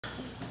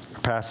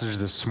Passage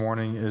this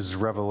morning is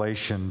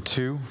Revelation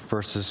 2,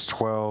 verses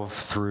 12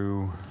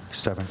 through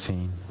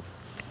 17.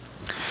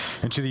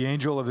 And to the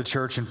angel of the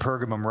church in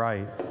Pergamum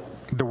write,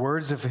 the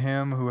words of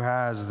him who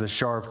has the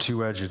sharp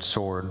two-edged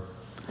sword.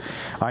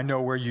 I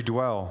know where you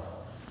dwell,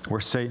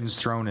 where Satan's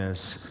throne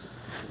is,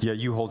 yet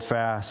you hold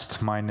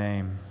fast my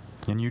name,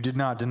 and you did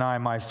not deny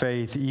my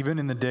faith, even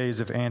in the days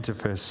of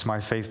Antipas, my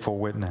faithful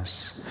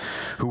witness,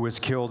 who was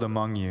killed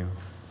among you,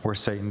 where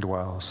Satan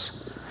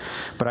dwells.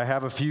 But I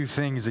have a few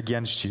things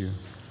against you.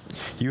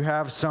 You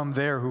have some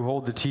there who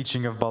hold the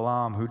teaching of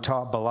Balaam, who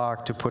taught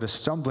Balak to put a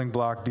stumbling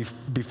block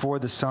before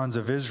the sons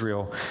of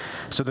Israel,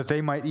 so that they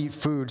might eat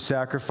food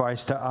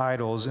sacrificed to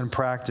idols and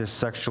practice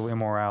sexual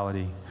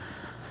immorality.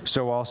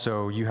 So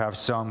also you have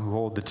some who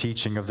hold the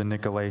teaching of the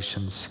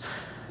Nicolaitans.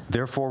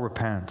 Therefore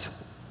repent.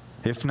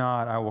 If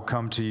not, I will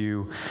come to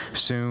you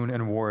soon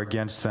and war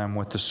against them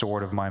with the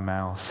sword of my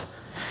mouth.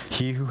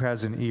 He who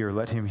has an ear,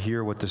 let him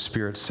hear what the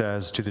Spirit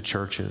says to the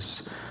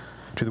churches.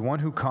 To the one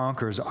who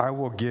conquers, I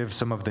will give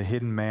some of the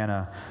hidden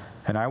manna,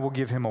 and I will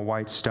give him a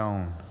white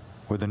stone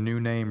with a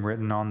new name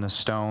written on the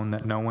stone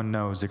that no one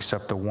knows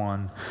except the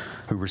one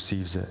who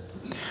receives it.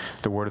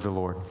 The word of the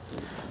Lord.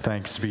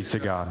 Thanks be to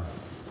God.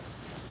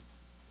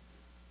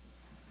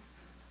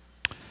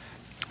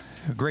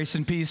 Grace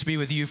and peace be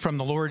with you from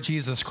the Lord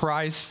Jesus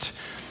Christ.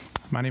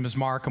 My name is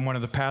Mark. I'm one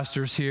of the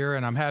pastors here,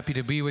 and I'm happy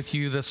to be with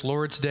you this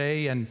Lord's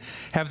Day and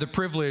have the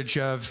privilege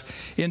of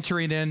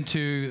entering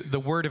into the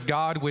Word of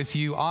God with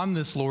you on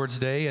this Lord's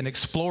Day and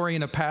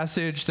exploring a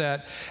passage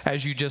that,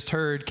 as you just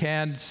heard,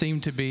 can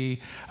seem to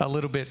be a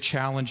little bit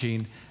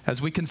challenging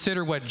as we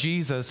consider what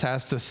Jesus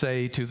has to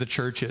say to the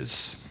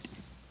churches.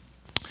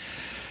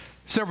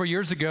 Several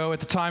years ago,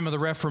 at the time of the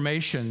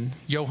Reformation,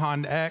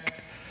 Johann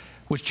Eck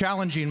was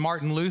challenging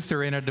Martin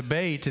Luther in a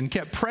debate and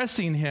kept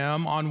pressing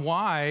him on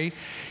why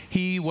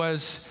he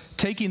was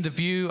taking the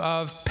view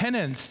of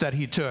penance that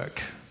he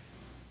took.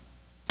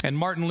 And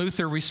Martin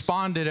Luther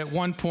responded at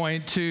one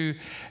point to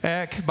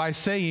Eck by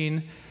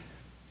saying,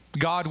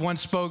 God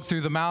once spoke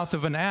through the mouth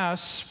of an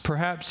ass,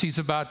 perhaps he's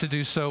about to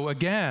do so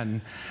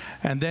again.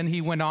 And then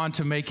he went on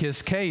to make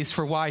his case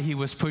for why he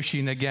was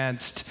pushing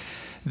against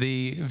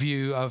the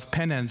view of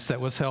penance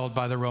that was held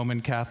by the Roman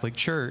Catholic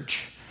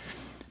Church.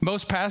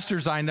 Most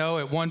pastors I know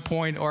at one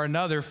point or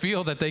another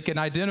feel that they can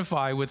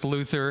identify with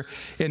Luther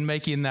in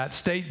making that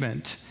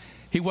statement.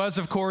 He was,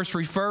 of course,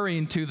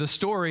 referring to the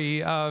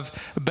story of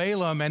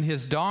Balaam and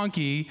his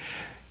donkey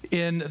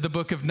in the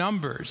book of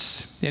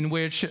Numbers, in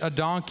which a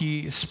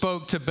donkey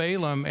spoke to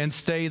Balaam and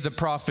stayed the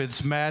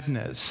prophet's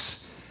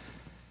madness.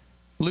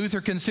 Luther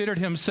considered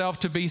himself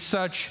to be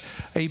such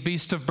a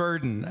beast of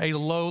burden, a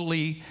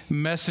lowly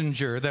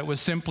messenger that was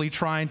simply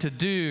trying to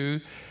do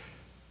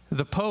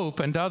the Pope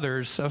and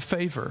others a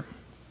favor.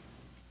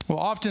 Well,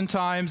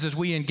 oftentimes as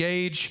we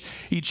engage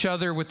each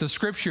other with the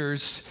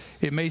Scriptures,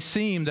 it may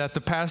seem that the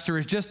pastor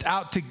is just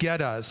out to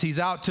get us. He's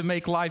out to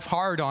make life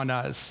hard on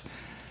us.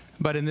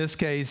 But in this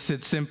case,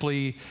 it's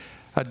simply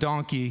a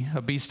donkey,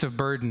 a beast of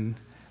burden,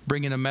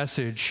 bringing a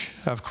message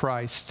of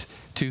Christ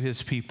to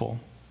his people.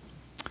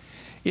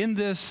 In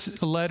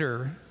this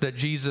letter that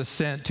Jesus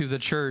sent to the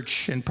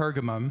church in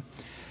Pergamum,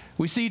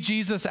 we see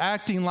Jesus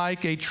acting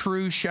like a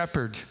true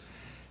shepherd.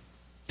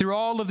 Through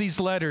all of these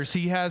letters,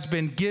 he has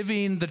been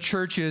giving the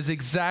churches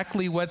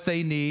exactly what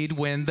they need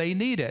when they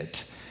need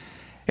it.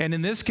 And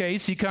in this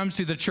case, he comes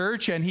to the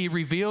church and he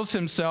reveals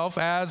himself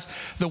as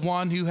the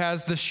one who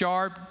has the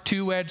sharp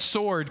two-edged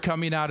sword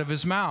coming out of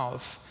his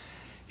mouth.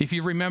 If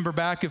you remember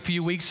back a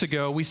few weeks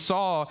ago, we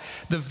saw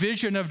the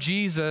vision of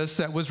Jesus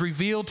that was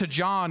revealed to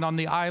John on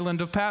the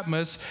island of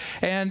Patmos,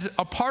 and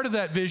a part of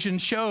that vision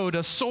showed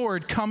a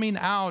sword coming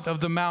out of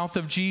the mouth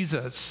of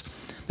Jesus.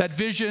 That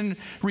vision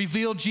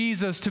revealed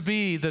Jesus to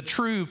be the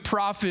true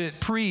prophet,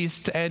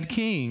 priest, and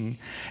king.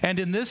 And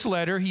in this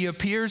letter, he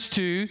appears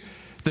to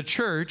the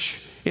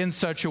church in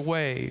such a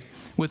way,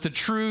 with the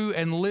true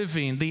and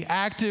living, the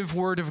active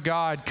word of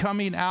God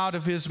coming out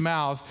of his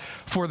mouth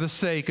for the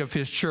sake of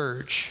his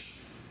church.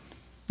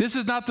 This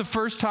is not the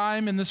first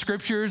time in the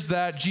Scriptures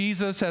that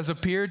Jesus has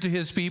appeared to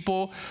his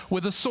people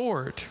with a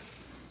sword.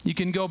 You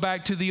can go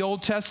back to the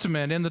Old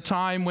Testament in the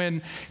time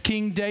when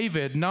King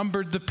David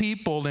numbered the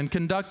people and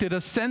conducted a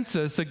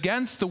census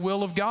against the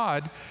will of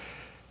God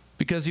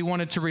because he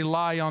wanted to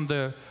rely on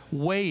the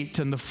weight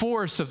and the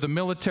force of the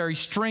military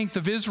strength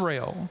of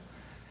Israel.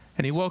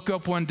 And he woke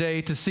up one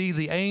day to see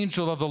the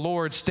angel of the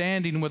Lord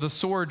standing with a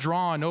sword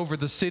drawn over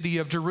the city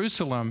of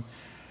Jerusalem,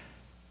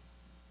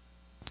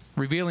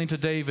 revealing to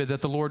David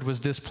that the Lord was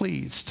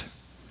displeased.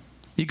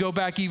 You go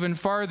back even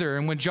farther,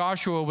 and when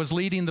Joshua was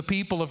leading the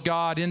people of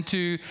God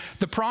into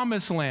the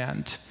promised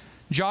land,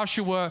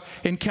 Joshua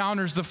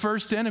encounters the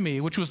first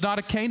enemy, which was not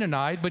a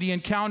Canaanite, but he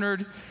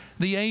encountered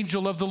the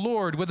angel of the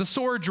Lord with a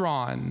sword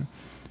drawn,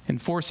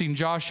 and forcing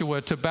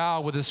Joshua to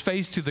bow with his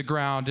face to the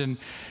ground and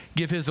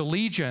give his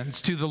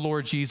allegiance to the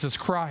Lord Jesus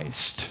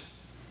Christ.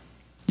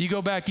 You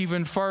go back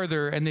even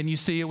farther, and then you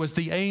see it was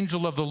the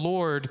angel of the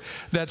Lord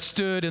that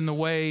stood in the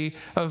way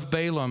of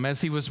Balaam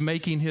as he was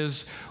making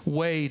his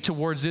way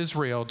towards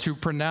Israel to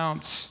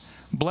pronounce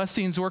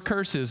blessings or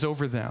curses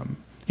over them.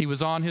 He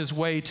was on his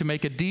way to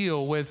make a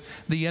deal with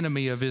the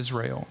enemy of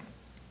Israel.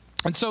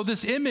 And so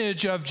this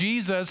image of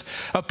Jesus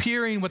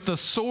appearing with the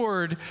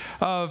sword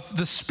of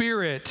the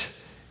Spirit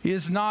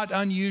is not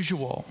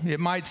unusual. It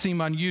might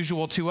seem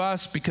unusual to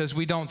us because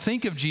we don't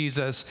think of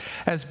Jesus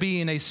as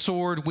being a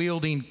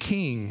sword-wielding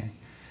king,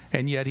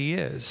 and yet he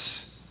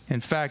is. In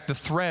fact, the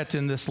threat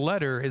in this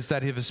letter is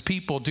that if his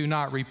people do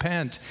not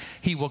repent,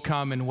 he will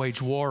come and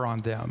wage war on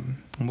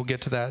them. And we'll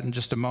get to that in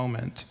just a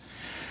moment.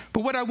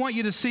 But what I want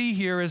you to see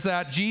here is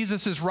that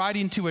Jesus is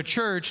writing to a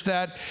church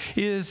that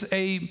is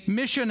a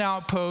mission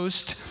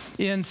outpost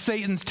in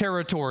Satan's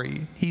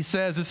territory. He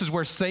says this is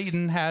where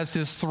Satan has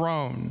his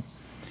throne.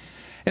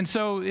 And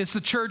so it's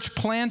the church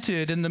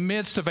planted in the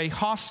midst of a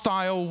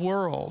hostile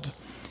world.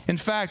 In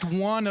fact,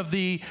 one of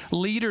the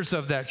leaders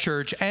of that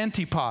church,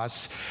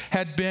 Antipas,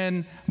 had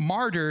been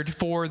martyred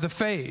for the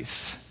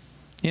faith.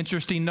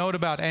 Interesting note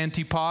about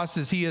Antipas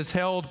is he is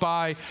held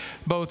by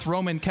both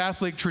Roman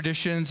Catholic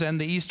traditions and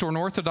the Eastern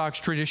Orthodox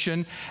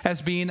tradition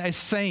as being a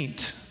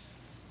saint.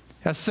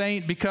 A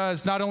saint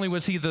because not only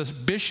was he the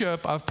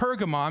bishop of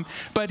Pergamum,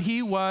 but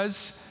he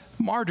was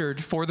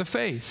martyred for the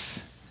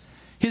faith.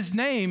 His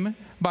name,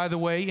 by the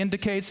way,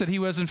 indicates that he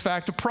was in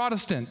fact a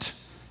Protestant.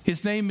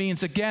 His name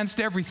means against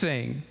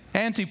everything.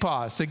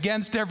 Antipas,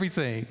 against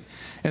everything.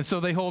 And so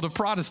they hold a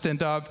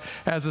Protestant up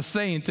as a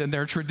saint in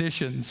their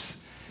traditions.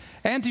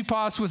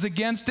 Antipas was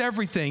against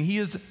everything. He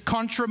is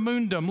contra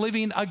mundum,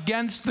 living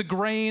against the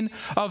grain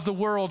of the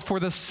world for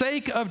the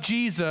sake of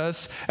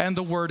Jesus and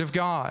the Word of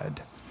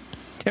God.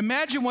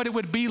 Imagine what it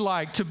would be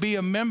like to be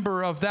a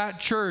member of that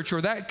church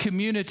or that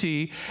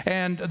community,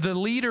 and the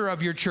leader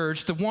of your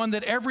church, the one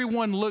that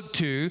everyone looked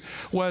to,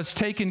 was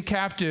taken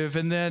captive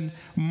and then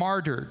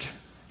martyred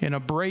in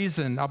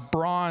a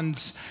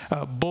bronze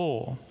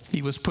bull.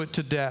 He was put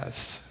to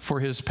death for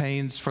his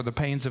pains, for the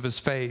pains of his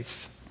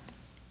faith.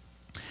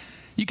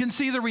 You can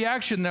see the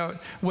reaction that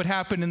would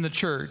happen in the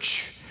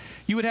church.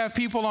 You would have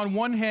people on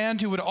one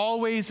hand who would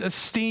always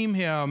esteem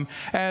him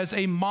as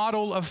a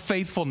model of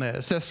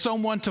faithfulness, as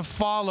someone to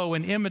follow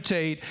and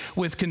imitate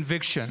with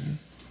conviction.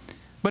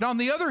 But on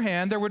the other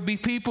hand, there would be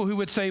people who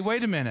would say,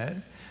 wait a minute,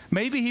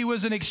 maybe he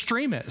was an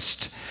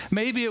extremist.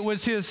 Maybe it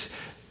was his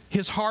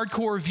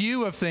hardcore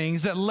view of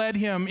things that led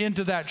him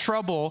into that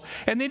trouble.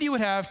 And then you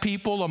would have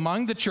people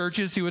among the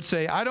churches who would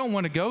say, I don't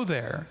want to go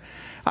there.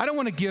 I don't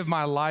want to give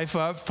my life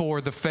up for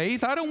the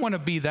faith. I don't want to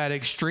be that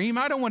extreme.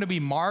 I don't want to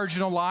be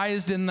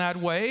marginalized in that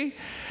way.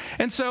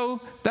 And so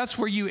that's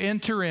where you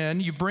enter in.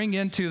 You bring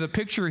into the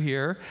picture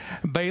here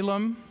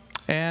Balaam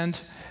and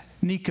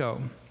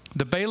Nico,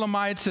 the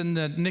Balaamites and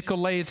the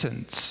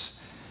Nicolaitans.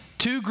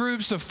 Two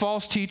groups of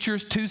false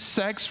teachers, two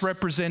sects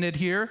represented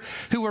here,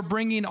 who are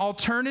bringing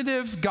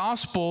alternative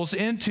gospels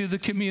into the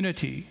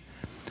community.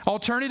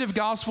 Alternative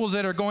gospels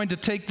that are going to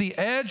take the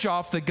edge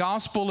off the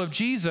gospel of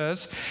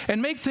Jesus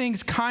and make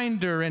things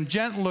kinder and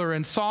gentler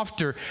and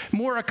softer,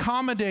 more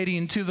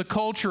accommodating to the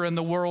culture and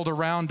the world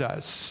around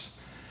us.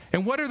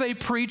 And what are they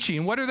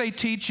preaching? What are they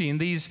teaching,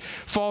 these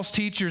false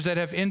teachers that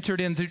have entered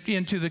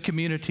into the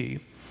community?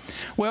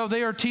 Well,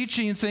 they are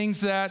teaching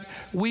things that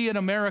we in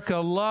America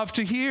love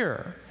to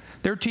hear.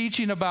 They're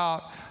teaching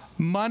about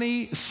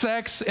money,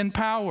 sex, and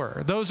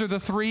power. Those are the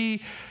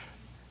three,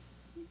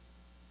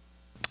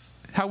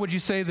 how would you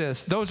say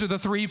this? Those are the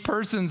three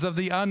persons of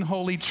the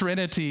unholy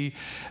Trinity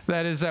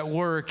that is at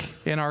work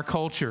in our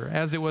culture,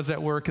 as it was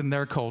at work in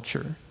their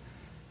culture.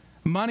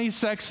 Money,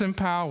 sex, and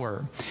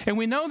power. And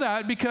we know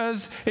that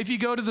because if you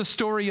go to the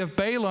story of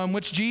Balaam,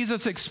 which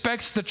Jesus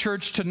expects the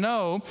church to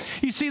know,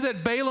 you see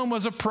that Balaam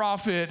was a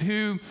prophet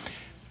who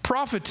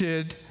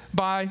profited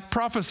by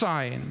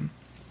prophesying.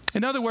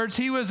 In other words,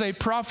 he was a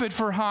prophet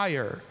for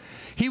hire.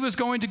 He was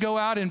going to go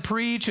out and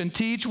preach and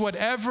teach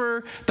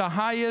whatever the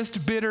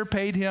highest bidder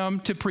paid him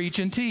to preach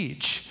and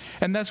teach.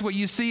 And that's what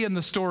you see in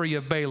the story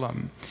of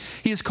Balaam.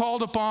 He is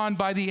called upon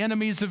by the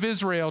enemies of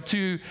Israel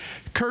to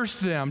curse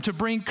them, to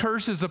bring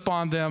curses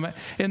upon them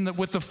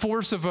with the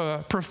force of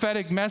a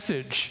prophetic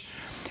message.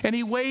 And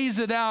he weighs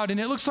it out, and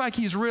it looks like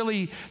he's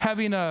really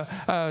having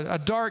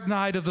a dark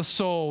night of the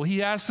soul.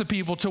 He asks the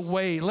people to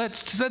wait.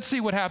 Let's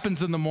see what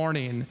happens in the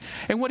morning.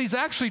 And what he's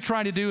actually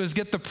trying to do is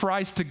get the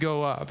price to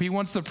go up. He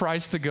wants the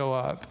price to go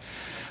up.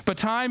 But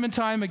time and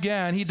time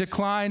again, he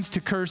declines to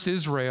curse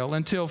Israel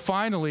until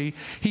finally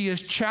he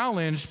is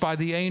challenged by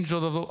the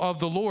angel of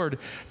the Lord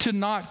to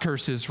not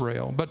curse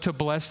Israel, but to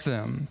bless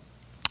them.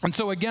 And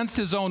so against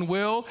his own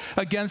will,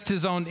 against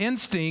his own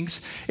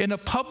instincts, in a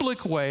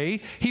public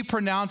way, he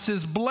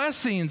pronounces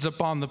blessings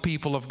upon the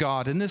people of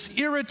God. And this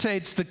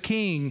irritates the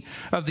king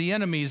of the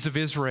enemies of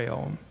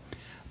Israel.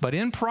 But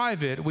in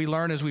private, we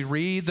learn as we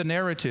read the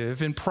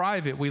narrative, in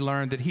private we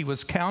learn that he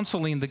was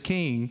counseling the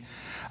king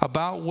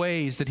about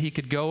ways that he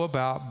could go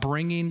about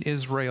bringing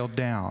Israel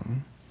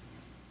down.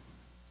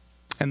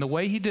 And the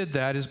way he did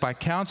that is by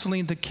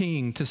counseling the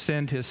king to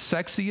send his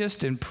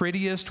sexiest and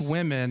prettiest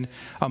women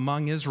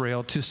among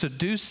Israel to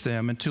seduce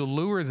them and to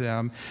lure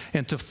them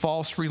into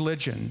false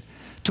religion,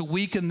 to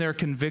weaken their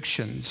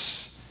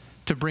convictions,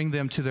 to bring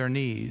them to their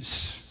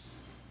knees.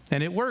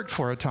 And it worked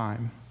for a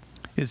time,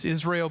 as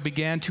Israel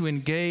began to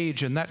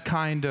engage in that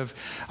kind of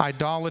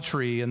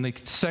idolatry and the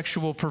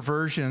sexual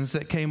perversions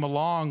that came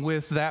along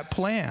with that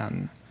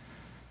plan.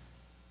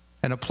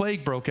 And a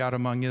plague broke out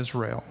among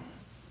Israel.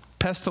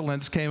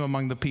 Pestilence came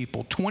among the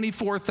people.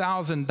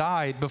 24,000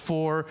 died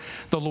before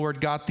the Lord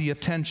got the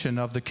attention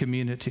of the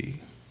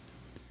community.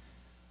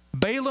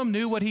 Balaam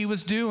knew what he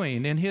was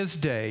doing in his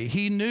day.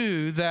 He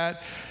knew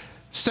that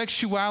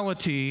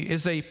sexuality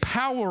is a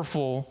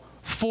powerful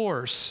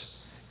force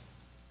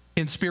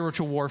in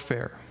spiritual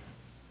warfare.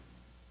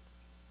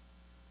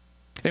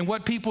 And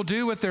what people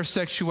do with their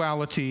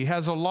sexuality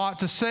has a lot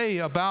to say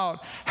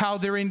about how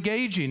they're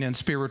engaging in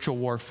spiritual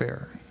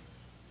warfare.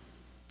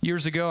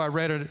 Years ago, I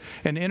read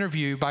an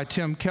interview by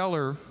Tim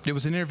Keller. It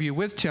was an interview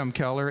with Tim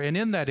Keller, and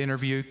in that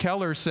interview,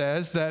 Keller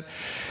says that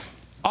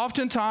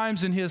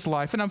oftentimes in his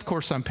life, and of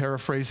course I'm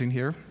paraphrasing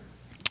here,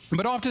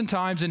 but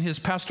oftentimes in his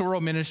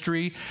pastoral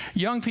ministry,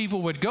 young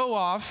people would go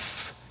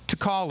off to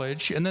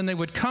college, and then they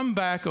would come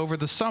back over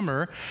the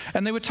summer,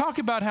 and they would talk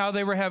about how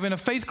they were having a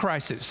faith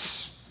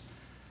crisis.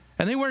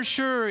 And they weren't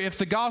sure if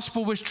the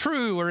gospel was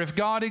true or if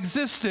God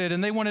existed,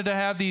 and they wanted to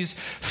have these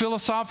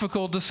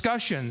philosophical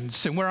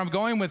discussions. And where I'm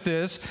going with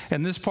this,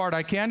 and this part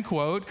I can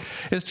quote,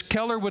 is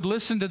Keller would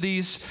listen to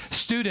these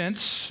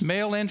students,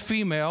 male and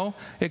female,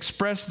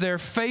 express their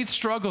faith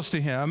struggles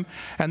to him,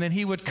 and then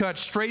he would cut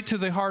straight to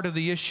the heart of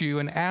the issue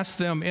and ask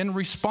them in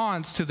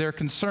response to their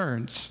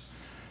concerns,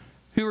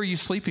 who are you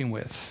sleeping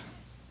with?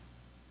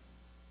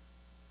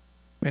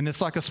 And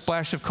it's like a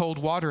splash of cold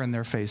water in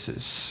their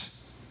faces.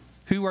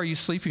 Who are you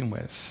sleeping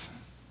with?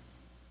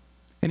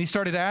 And he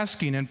started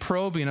asking and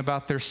probing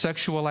about their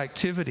sexual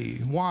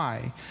activity.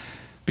 Why?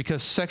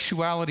 Because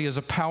sexuality is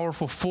a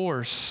powerful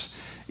force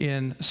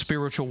in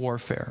spiritual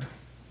warfare.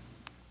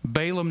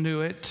 Balaam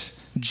knew it.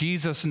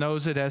 Jesus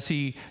knows it as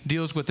he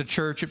deals with the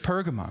church at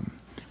Pergamum.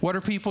 What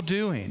are people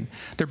doing?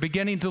 They're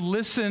beginning to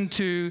listen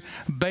to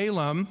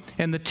Balaam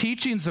and the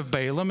teachings of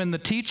Balaam and the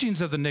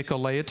teachings of the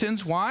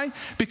Nicolaitans. Why?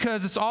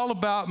 Because it's all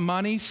about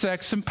money,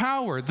 sex, and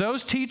power.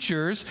 Those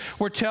teachers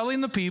were telling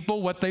the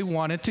people what they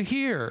wanted to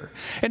hear.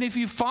 And if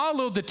you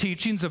follow the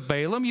teachings of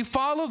Balaam, you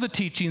follow the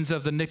teachings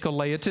of the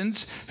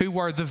Nicolaitans, who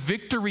are the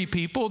victory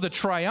people, the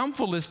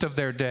triumphalists of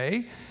their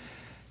day,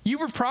 you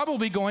were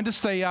probably going to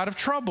stay out of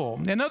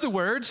trouble. In other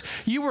words,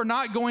 you were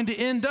not going to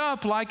end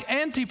up like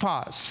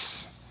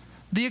Antipas,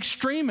 the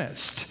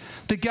extremist,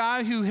 the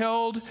guy who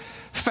held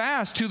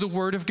fast to the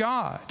Word of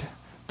God,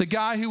 the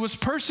guy who was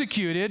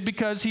persecuted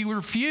because he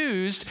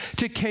refused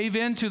to cave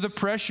into the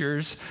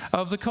pressures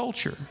of the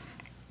culture.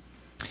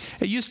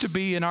 It used to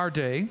be in our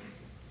day,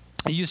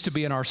 it used to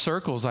be in our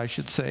circles, I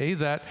should say,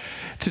 that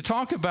to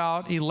talk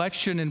about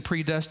election and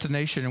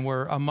predestination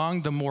were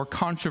among the more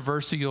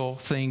controversial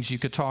things you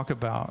could talk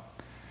about.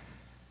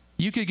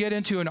 You could get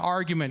into an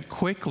argument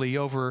quickly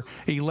over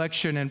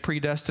election and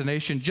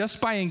predestination just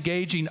by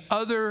engaging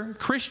other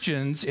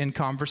Christians in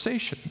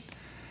conversation.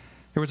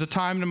 There was a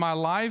time in my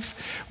life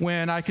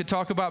when I could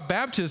talk about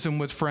baptism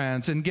with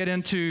friends and get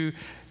into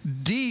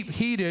deep,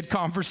 heated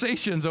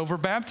conversations over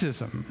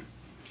baptism.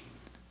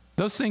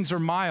 Those things are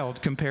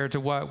mild compared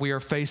to what we are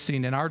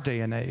facing in our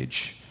day and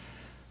age.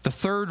 The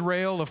third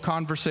rail of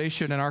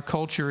conversation in our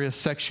culture is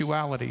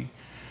sexuality.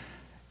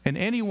 And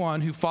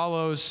anyone who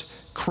follows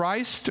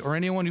Christ or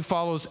anyone who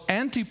follows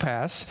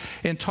Antipas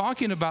in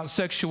talking about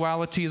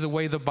sexuality the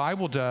way the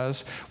Bible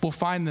does will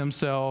find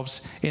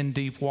themselves in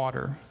deep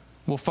water,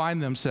 will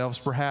find themselves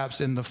perhaps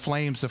in the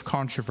flames of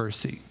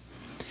controversy.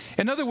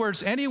 In other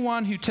words,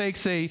 anyone who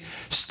takes a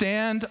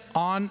stand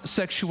on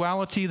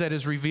sexuality that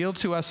is revealed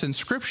to us in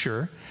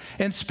Scripture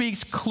and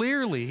speaks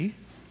clearly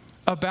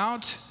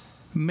about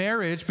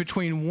marriage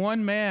between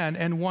one man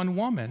and one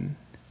woman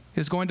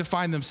is going to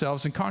find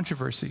themselves in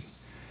controversy.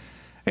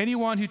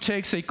 Anyone who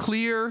takes a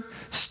clear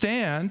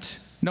stand,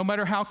 no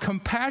matter how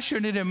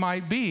compassionate it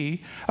might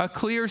be, a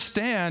clear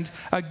stand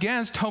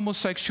against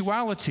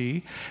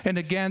homosexuality and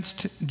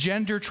against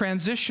gender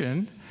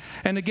transition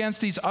and against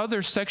these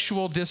other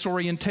sexual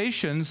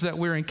disorientations that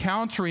we're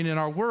encountering in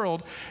our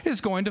world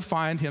is going to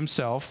find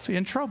himself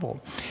in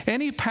trouble.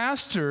 Any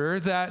pastor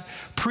that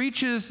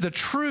preaches the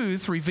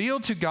truth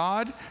revealed to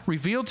God,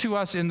 revealed to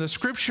us in the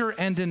Scripture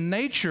and in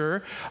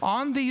nature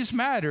on these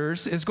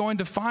matters is going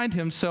to find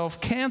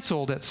himself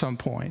canceled at some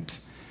point.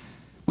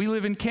 We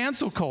live in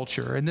cancel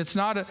culture, and it's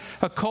not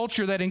a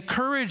culture that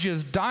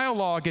encourages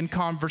dialogue and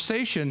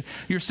conversation.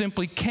 You're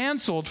simply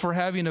canceled for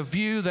having a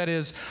view that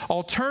is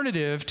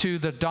alternative to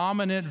the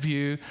dominant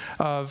view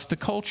of the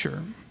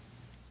culture.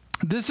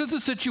 This is the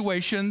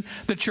situation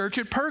the church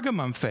at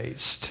Pergamum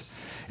faced.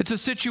 It's a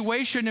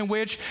situation in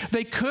which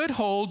they could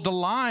hold the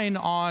line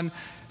on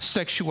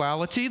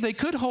sexuality. They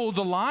could hold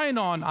the line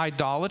on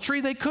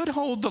idolatry. They could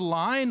hold the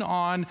line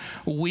on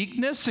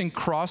weakness and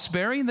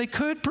cross-bearing. They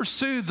could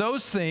pursue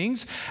those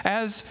things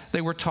as they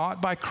were taught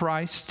by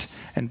Christ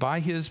and by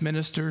his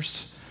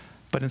ministers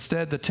But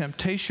instead, the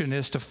temptation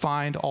is to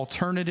find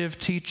alternative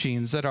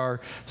teachings that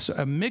are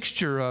a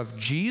mixture of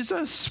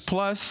Jesus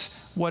plus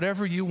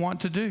whatever you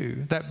want to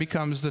do. That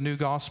becomes the new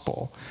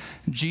gospel.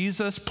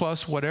 Jesus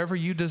plus whatever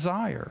you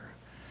desire.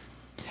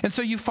 And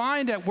so you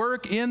find at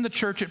work in the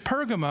church at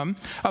Pergamum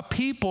a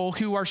people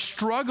who are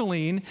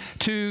struggling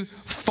to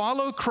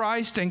follow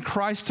Christ and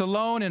Christ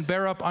alone and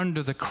bear up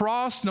under the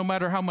cross, no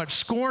matter how much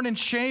scorn and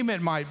shame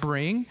it might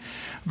bring,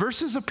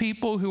 versus a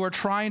people who are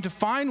trying to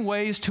find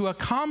ways to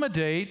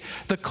accommodate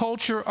the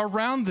culture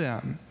around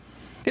them.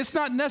 It's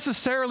not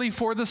necessarily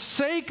for the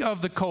sake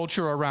of the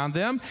culture around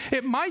them.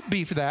 It might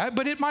be for that,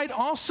 but it might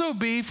also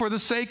be for the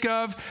sake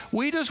of,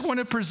 we just want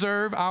to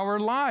preserve our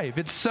life.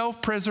 It's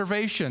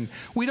self-preservation.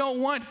 We don't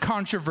want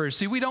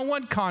controversy. We don't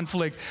want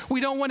conflict. We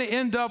don't want to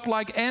end up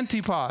like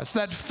Antipas,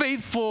 that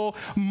faithful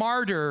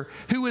martyr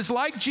who is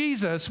like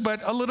Jesus, but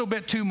a little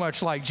bit too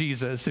much like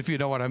Jesus, if you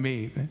know what I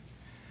mean.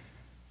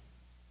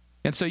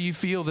 And so you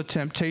feel the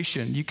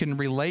temptation. You can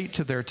relate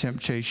to their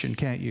temptation,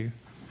 can't you?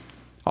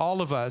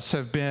 All of us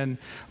have been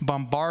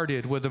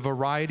bombarded with a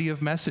variety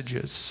of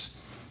messages.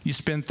 You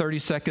spend 30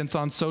 seconds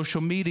on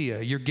social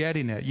media, you're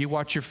getting it. You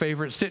watch your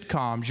favorite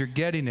sitcoms, you're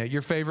getting it.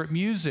 Your favorite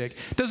music,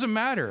 doesn't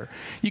matter.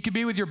 You could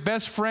be with your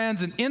best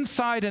friends, and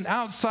inside and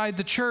outside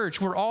the church,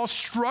 we're all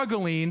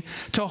struggling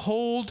to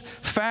hold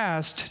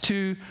fast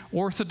to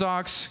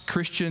Orthodox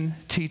Christian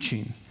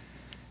teaching.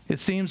 It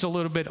seems a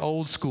little bit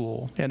old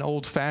school and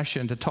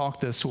old-fashioned to talk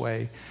this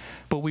way.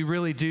 But we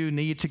really do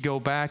need to go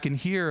back and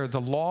hear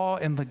the law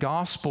and the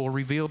gospel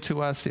revealed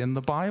to us in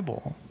the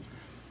Bible.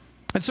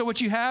 And so what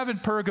you have in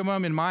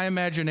Pergamum, in my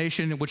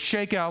imagination, it would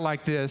shake out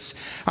like this.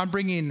 I'm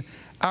bringing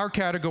our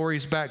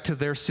categories back to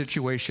their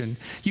situation.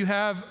 You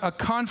have a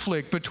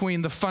conflict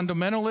between the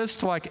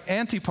fundamentalists like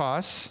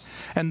Antipas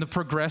and the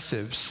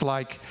progressives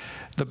like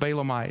the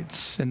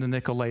Balaamites and the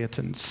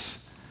Nicolaitans.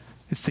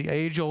 It's the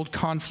age-old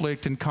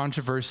conflict and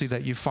controversy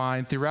that you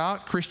find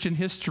throughout Christian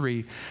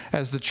history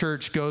as the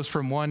church goes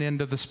from one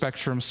end of the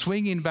spectrum,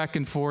 swinging back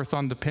and forth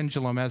on the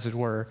pendulum, as it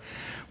were.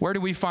 Where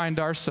do we find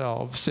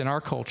ourselves in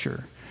our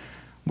culture?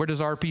 Where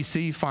does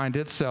RPC find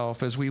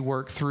itself as we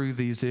work through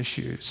these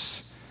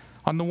issues?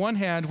 On the one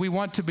hand, we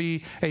want to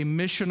be a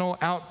missional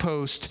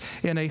outpost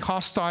in a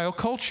hostile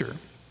culture.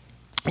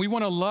 We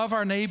want to love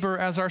our neighbor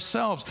as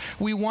ourselves.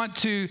 We want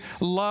to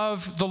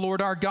love the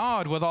Lord our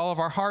God with all of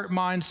our heart,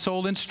 mind,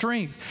 soul, and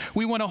strength.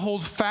 We want to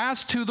hold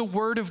fast to the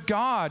Word of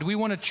God. We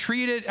want to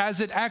treat it as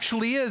it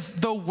actually is,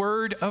 the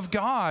Word of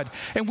God.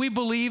 And we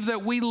believe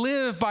that we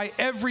live by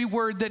every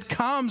word that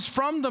comes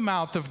from the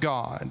mouth of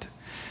God.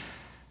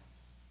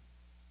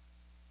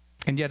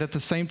 And yet at the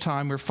same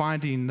time, we're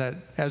finding that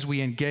as we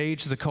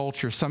engage the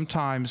culture,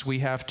 sometimes we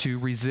have to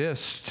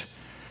resist.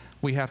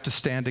 We have to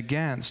stand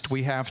against.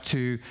 We have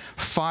to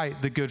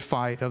fight the good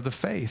fight of the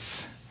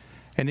faith.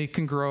 And you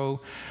can grow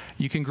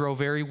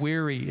very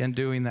weary in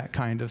doing that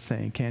kind of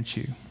thing, can't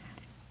you?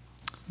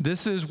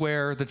 This is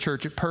where the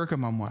church at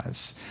Pergamum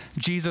was.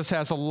 Jesus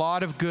has a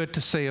lot of good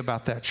to say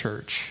about that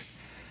church.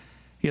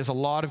 He has a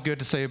lot of good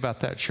to say about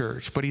that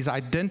church, but he's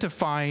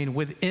identifying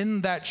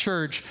within that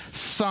church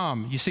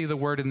some. You see the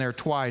word in there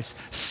twice.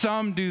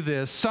 Some do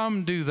this,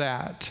 some do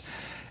that.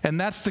 And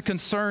that's the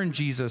concern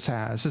Jesus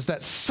has, is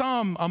that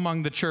some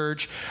among the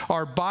church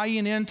are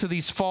buying into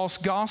these false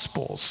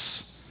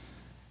gospels,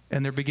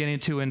 and they're beginning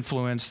to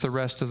influence the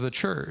rest of the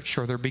church,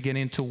 or they're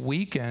beginning to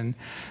weaken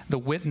the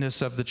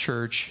witness of the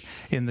church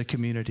in the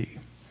community.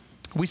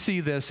 We see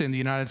this in the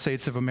United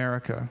States of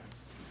America.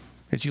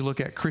 As you look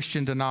at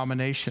Christian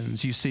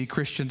denominations, you see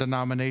Christian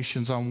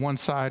denominations on one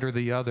side or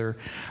the other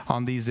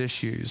on these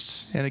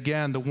issues. And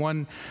again, the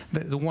one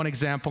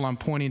example I'm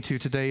pointing to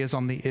today is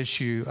on the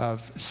issue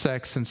of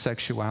sex and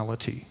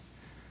sexuality.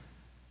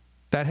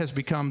 That has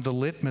become the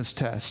litmus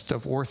test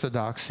of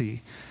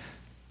orthodoxy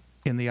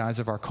in the eyes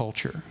of our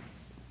culture.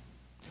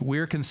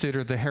 We're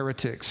considered the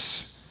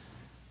heretics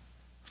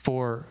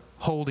for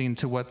holding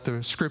to what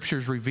the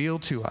scriptures reveal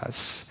to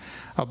us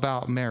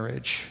about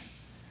marriage,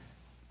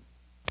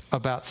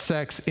 about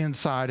sex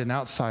inside and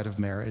outside of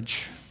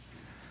marriage,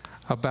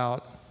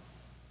 about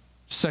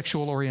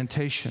sexual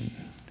orientation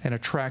and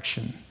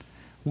attraction.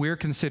 We're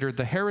considered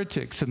the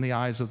heretics in the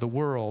eyes of the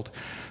world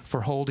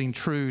for holding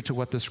true to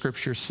what the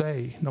scriptures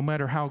say, no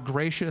matter how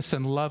gracious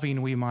and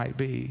loving we might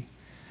be.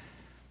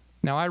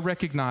 Now, I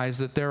recognize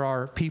that there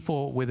are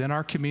people within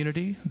our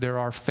community, there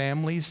are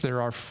families,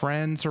 there are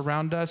friends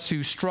around us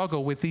who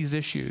struggle with these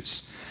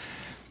issues.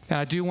 And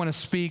I do want to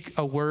speak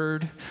a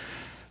word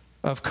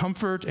of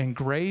comfort and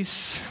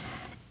grace.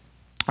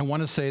 I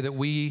want to say that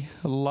we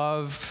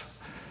love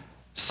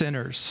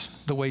sinners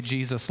the way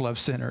Jesus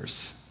loves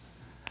sinners.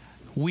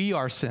 We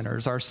are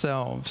sinners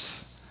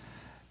ourselves.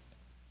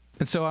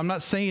 And so I'm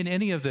not saying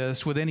any of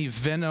this with any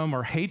venom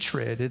or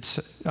hatred. It's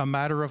a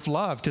matter of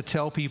love. To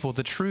tell people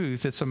the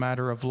truth, it's a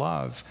matter of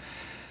love.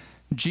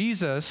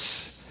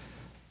 Jesus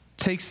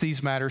takes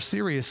these matters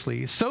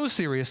seriously, so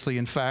seriously,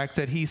 in fact,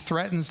 that he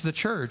threatens the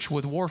church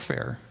with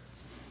warfare.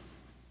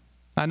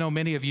 I know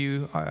many of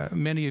you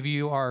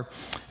are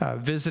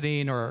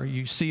visiting, or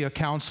you see a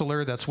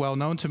counselor that's well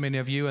known to many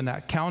of you, and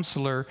that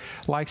counselor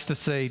likes to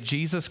say,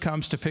 Jesus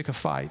comes to pick a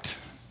fight.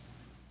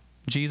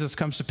 Jesus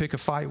comes to pick a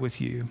fight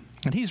with you.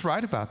 And he's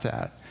right about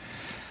that.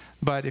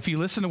 But if you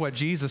listen to what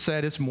Jesus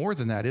said, it's more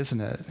than that, isn't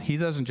it? He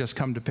doesn't just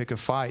come to pick a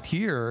fight.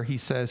 Here, he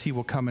says he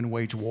will come and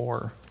wage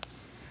war.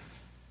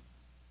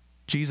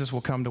 Jesus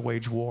will come to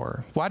wage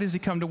war. Why does he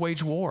come to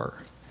wage war?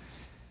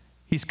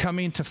 He's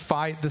coming to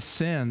fight the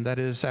sin that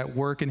is at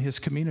work in his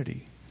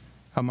community,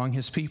 among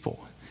his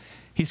people.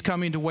 He's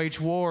coming to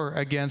wage war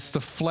against the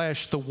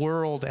flesh, the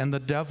world, and the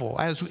devil,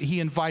 as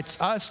he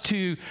invites us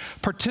to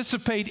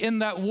participate in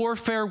that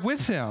warfare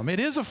with him.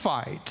 It is a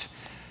fight.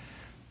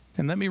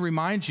 And let me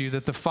remind you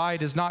that the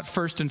fight is not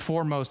first and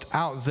foremost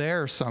out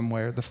there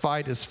somewhere. The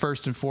fight is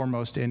first and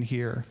foremost in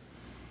here.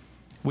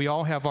 We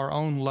all have our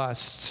own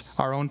lusts,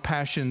 our own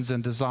passions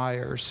and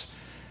desires,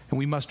 and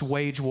we must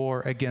wage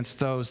war against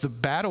those. The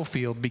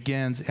battlefield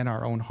begins in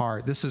our own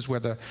heart. This is where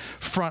the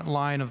front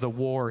line of the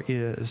war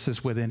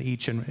is within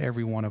each and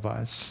every one of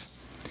us.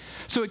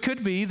 So it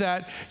could be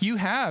that you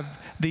have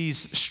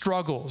these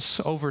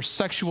struggles over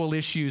sexual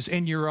issues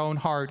in your own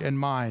heart and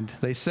mind.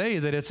 They say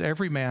that it's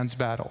every man's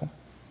battle.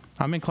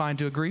 I'm inclined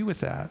to agree with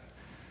that.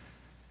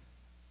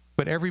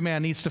 But every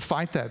man needs to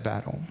fight that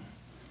battle.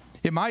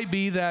 It might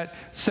be that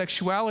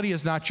sexuality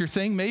is not your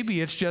thing.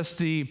 Maybe it's just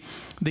the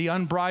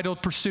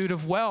unbridled pursuit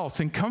of wealth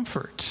and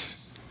comfort.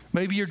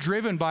 Maybe you're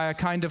driven by a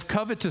kind of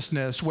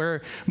covetousness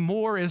where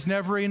more is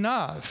never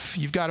enough.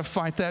 You've got to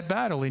fight that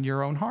battle in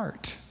your own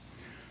heart.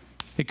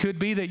 It could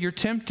be that you're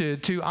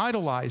tempted to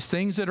idolize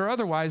things that are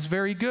otherwise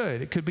very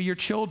good. It could be your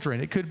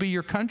children. It could be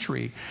your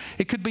country.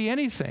 It could be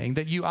anything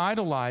that you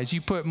idolize.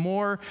 You put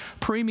more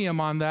premium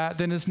on that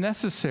than is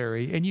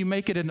necessary, and you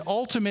make it an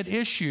ultimate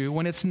issue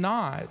when it's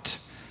not.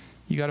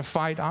 You got to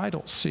fight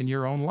idols in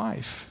your own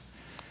life.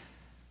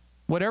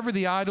 Whatever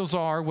the idols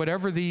are,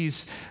 whatever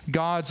these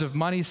gods of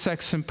money,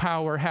 sex, and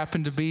power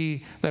happen to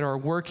be that are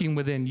working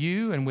within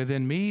you and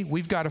within me,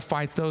 we've got to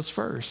fight those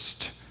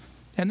first.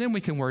 And then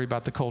we can worry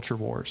about the culture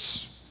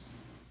wars.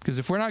 Because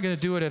if we're not going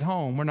to do it at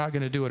home, we're not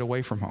going to do it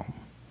away from home.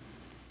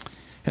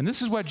 And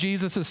this is what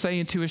Jesus is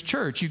saying to his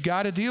church. You've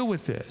got to deal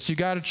with this. You've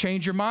got to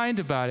change your mind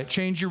about it,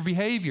 change your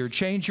behavior,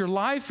 change your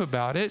life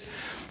about it.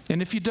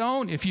 And if you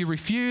don't, if you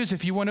refuse,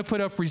 if you want to put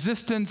up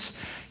resistance,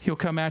 he'll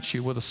come at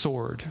you with a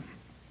sword.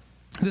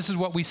 This is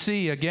what we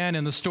see again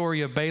in the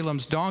story of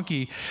Balaam's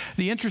donkey.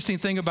 The interesting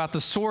thing about the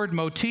sword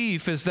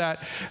motif is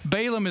that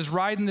Balaam is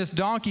riding this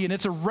donkey, and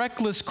it's a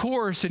reckless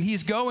course, and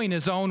he's going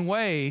his own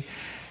way.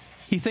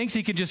 He thinks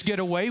he can just get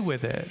away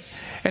with it.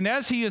 And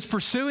as he is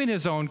pursuing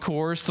his own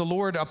course, the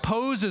Lord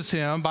opposes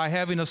him by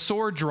having a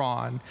sword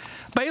drawn.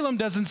 Balaam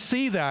doesn't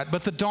see that,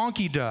 but the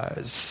donkey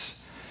does.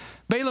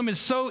 Balaam is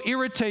so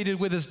irritated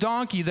with his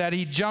donkey that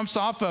he jumps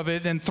off of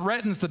it and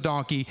threatens the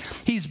donkey.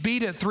 He's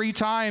beat it 3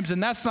 times,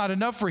 and that's not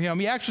enough for him.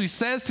 He actually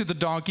says to the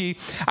donkey,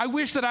 I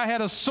wish that I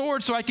had a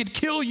sword so I could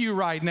kill you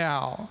right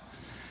now.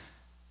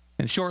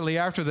 And shortly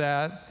after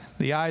that,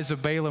 the eyes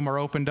of Balaam are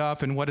opened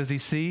up, and what does he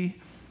see?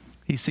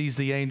 He sees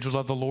the angel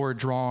of the Lord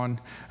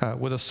drawn,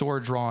 with a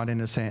sword drawn in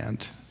his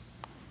hand.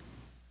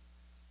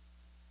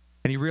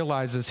 And he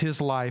realizes his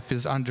life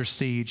is under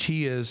siege.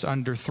 He is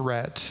under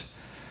threat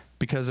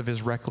because of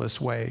his reckless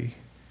way.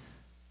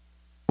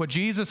 What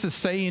Jesus is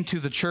saying to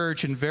the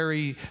church in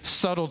very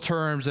subtle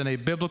terms, in a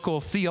biblical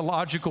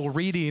theological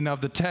reading of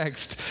the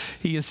text,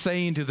 he is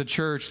saying to the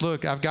church,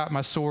 look, I've got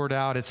my sword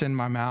out. It's in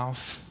my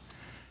mouth.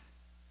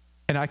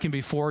 And I can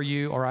be for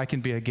you or I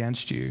can be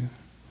against you.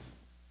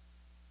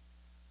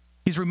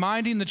 He's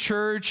reminding the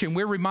church, and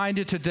we're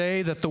reminded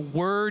today, that the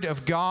Word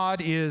of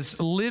God is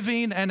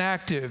living and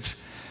active.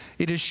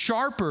 It is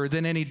sharper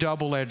than any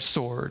double-edged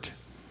sword.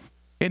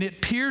 And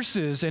it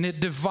pierces and it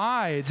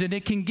divides, and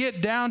it can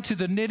get down to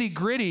the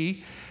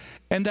nitty-gritty,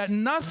 and that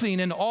nothing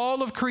in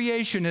all of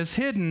creation is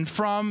hidden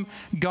from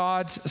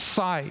God's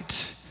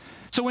sight.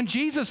 So when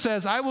Jesus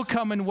says, I will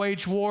come and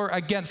wage war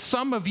against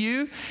some of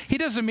you, he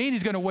doesn't mean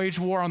he's going to wage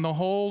war on the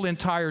whole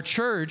entire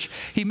church.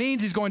 He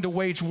means he's going to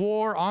wage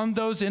war on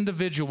those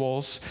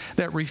individuals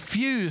that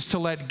refuse to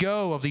let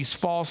go of these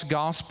false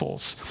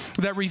gospels,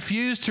 that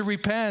refuse to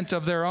repent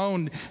of their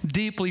own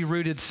deeply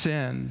rooted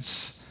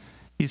sins.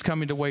 He's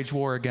coming to wage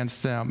war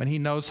against them, and he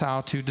knows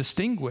how to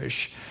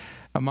distinguish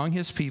among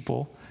his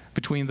people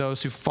between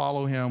those who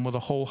follow him with a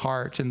whole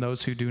heart and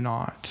those who do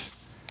not.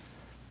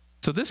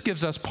 So this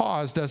gives us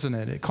pause, doesn't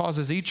it? It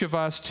causes each of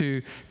us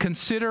to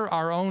consider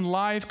our own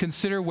life,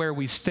 consider where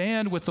we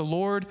stand with the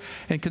Lord,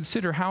 and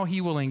consider how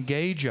he will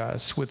engage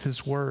us with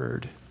his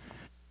word.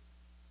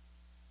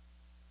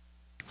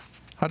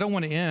 I don't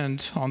want to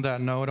end on that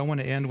note. I want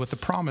to end with the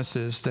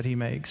promises that he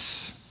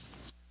makes.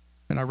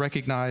 And I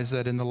recognize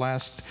that in the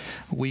last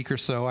week or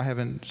so, I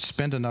haven't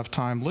spent enough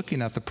time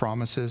looking at the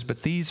promises,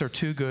 but these are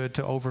too good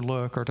to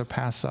overlook or to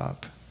pass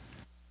up.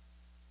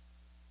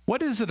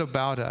 What is it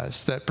about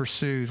us that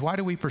pursues? Why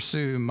do we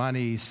pursue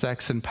money,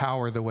 sex, and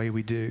power the way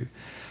we do?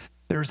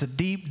 There's a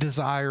deep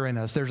desire in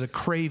us. There's a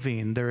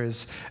craving. There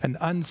is an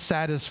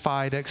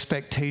unsatisfied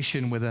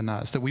expectation within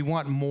us that we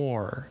want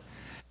more.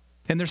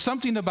 And there's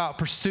something about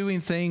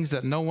pursuing things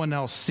that no one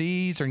else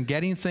sees or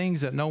getting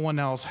things that no one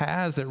else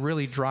has that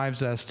really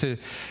drives us to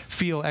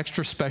feel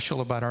extra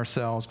special about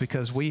ourselves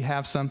because we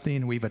have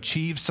something, we've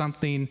achieved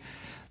something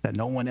that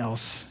no one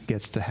else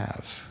gets to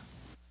have.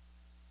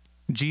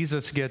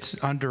 Jesus gets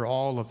under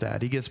all of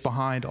that. He gets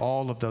behind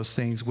all of those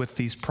things with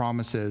these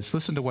promises.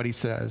 Listen to what he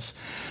says.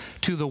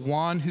 To the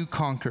one who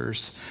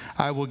conquers,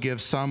 I will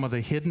give some of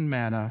the hidden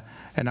manna,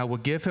 and I will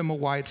give him a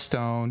white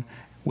stone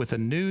with a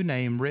new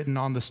name written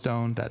on the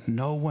stone that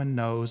no one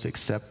knows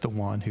except the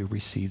one who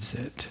receives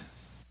it.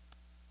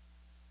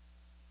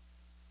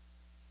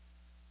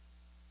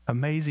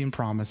 Amazing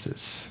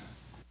promises.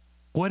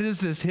 What is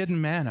this hidden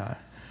manna?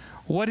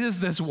 What is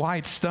this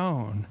white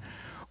stone?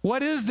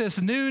 What is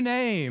this new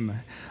name?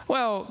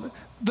 Well,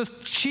 the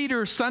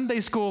cheater Sunday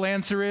school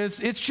answer is,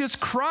 it's just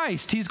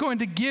Christ. He's going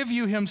to give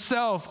you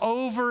himself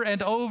over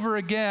and over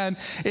again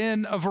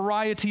in a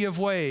variety of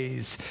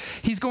ways.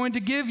 He's going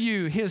to give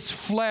you his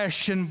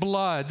flesh and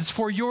blood. It's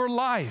for your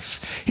life.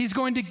 He's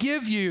going to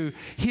give you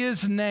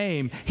his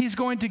name. He's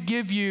going to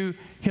give you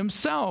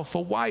himself,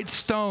 a white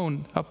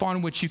stone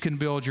upon which you can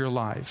build your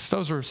life.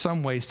 Those are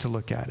some ways to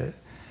look at it.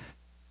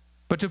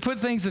 But to put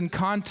things in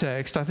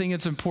context, I think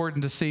it's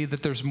important to see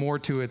that there's more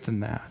to it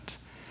than that.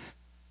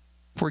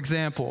 For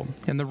example,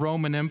 in the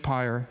Roman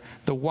Empire,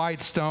 the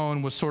white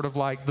stone was sort of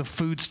like the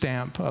food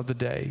stamp of the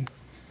day.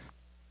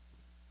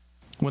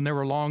 When there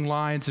were long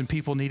lines and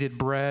people needed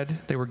bread,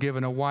 they were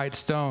given a white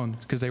stone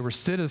because they were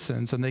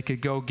citizens and they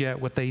could go get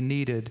what they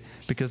needed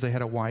because they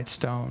had a white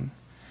stone.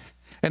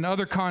 In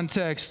other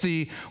contexts,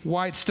 the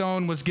white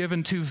stone was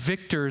given to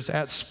victors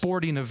at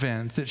sporting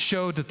events. It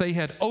showed that they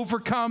had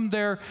overcome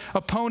their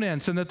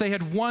opponents and that they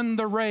had won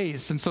the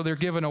race. And so they're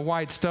given a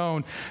white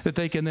stone that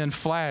they can then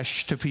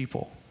flash to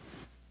people.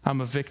 I'm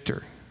a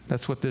victor.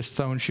 That's what this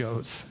stone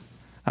shows.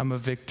 I'm a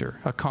victor,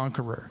 a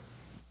conqueror.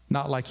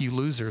 Not like you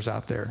losers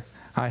out there.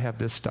 I have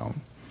this stone.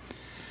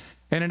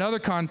 And in other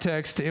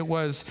contexts, it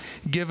was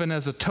given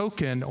as a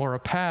token or a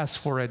pass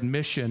for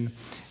admission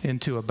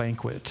into a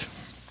banquet.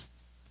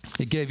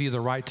 It gave you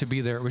the right to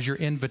be there. It was your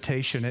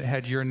invitation. It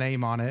had your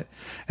name on it.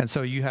 And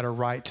so you had a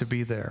right to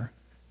be there.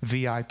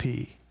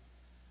 VIP.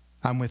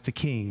 I'm with the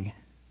King.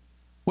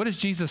 What is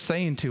Jesus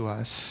saying to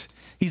us?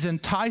 He's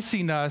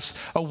enticing us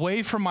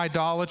away from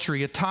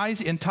idolatry,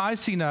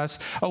 enticing us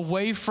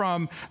away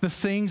from the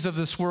things of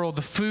this world,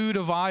 the food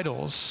of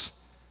idols.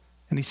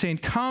 And he's saying,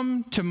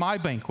 come to my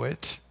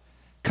banquet.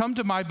 Come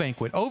to my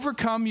banquet.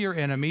 Overcome your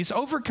enemies.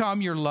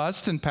 Overcome your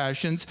lusts and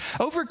passions.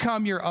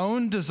 Overcome your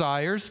own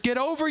desires. Get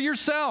over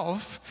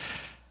yourself.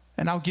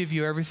 And I'll give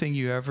you everything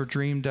you ever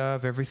dreamed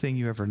of, everything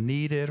you ever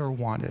needed or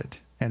wanted,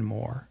 and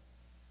more.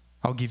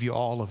 I'll give you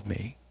all of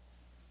me.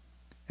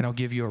 And I'll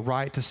give you a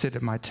right to sit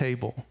at my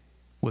table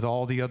with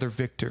all the other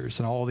victors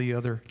and all the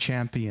other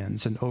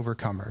champions and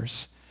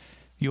overcomers.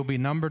 You'll be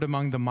numbered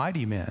among the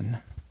mighty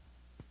men.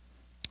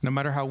 No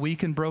matter how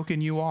weak and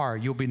broken you are,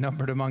 you'll be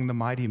numbered among the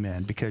mighty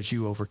men because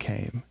you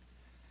overcame.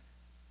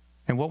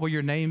 And what will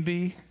your name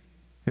be?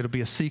 It'll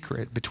be a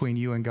secret between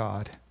you and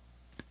God.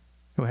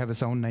 He'll have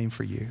his own name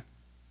for you,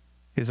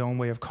 his own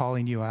way of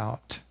calling you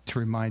out to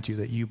remind you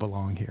that you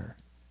belong here.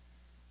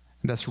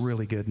 And that's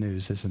really good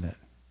news, isn't it?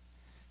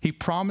 He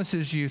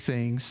promises you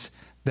things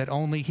that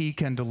only he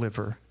can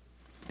deliver.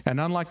 And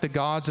unlike the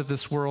gods of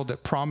this world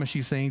that promise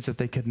you things that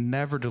they could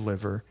never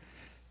deliver,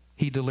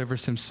 he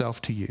delivers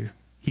himself to you.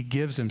 He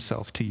gives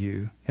himself to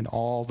you and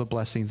all the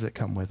blessings that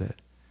come with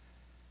it.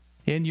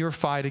 In your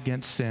fight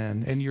against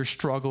sin, in your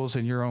struggles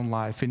in your own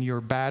life, in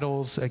your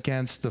battles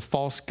against the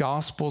false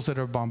gospels that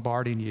are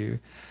bombarding you,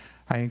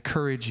 I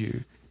encourage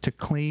you to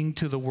cling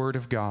to the word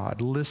of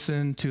God.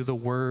 Listen to the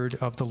word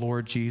of the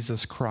Lord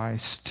Jesus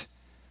Christ.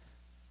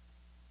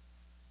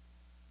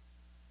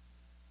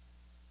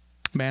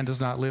 Man does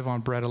not live on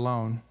bread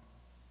alone.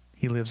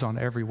 He lives on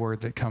every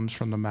word that comes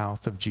from the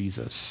mouth of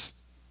Jesus.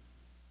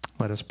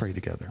 Let us pray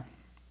together.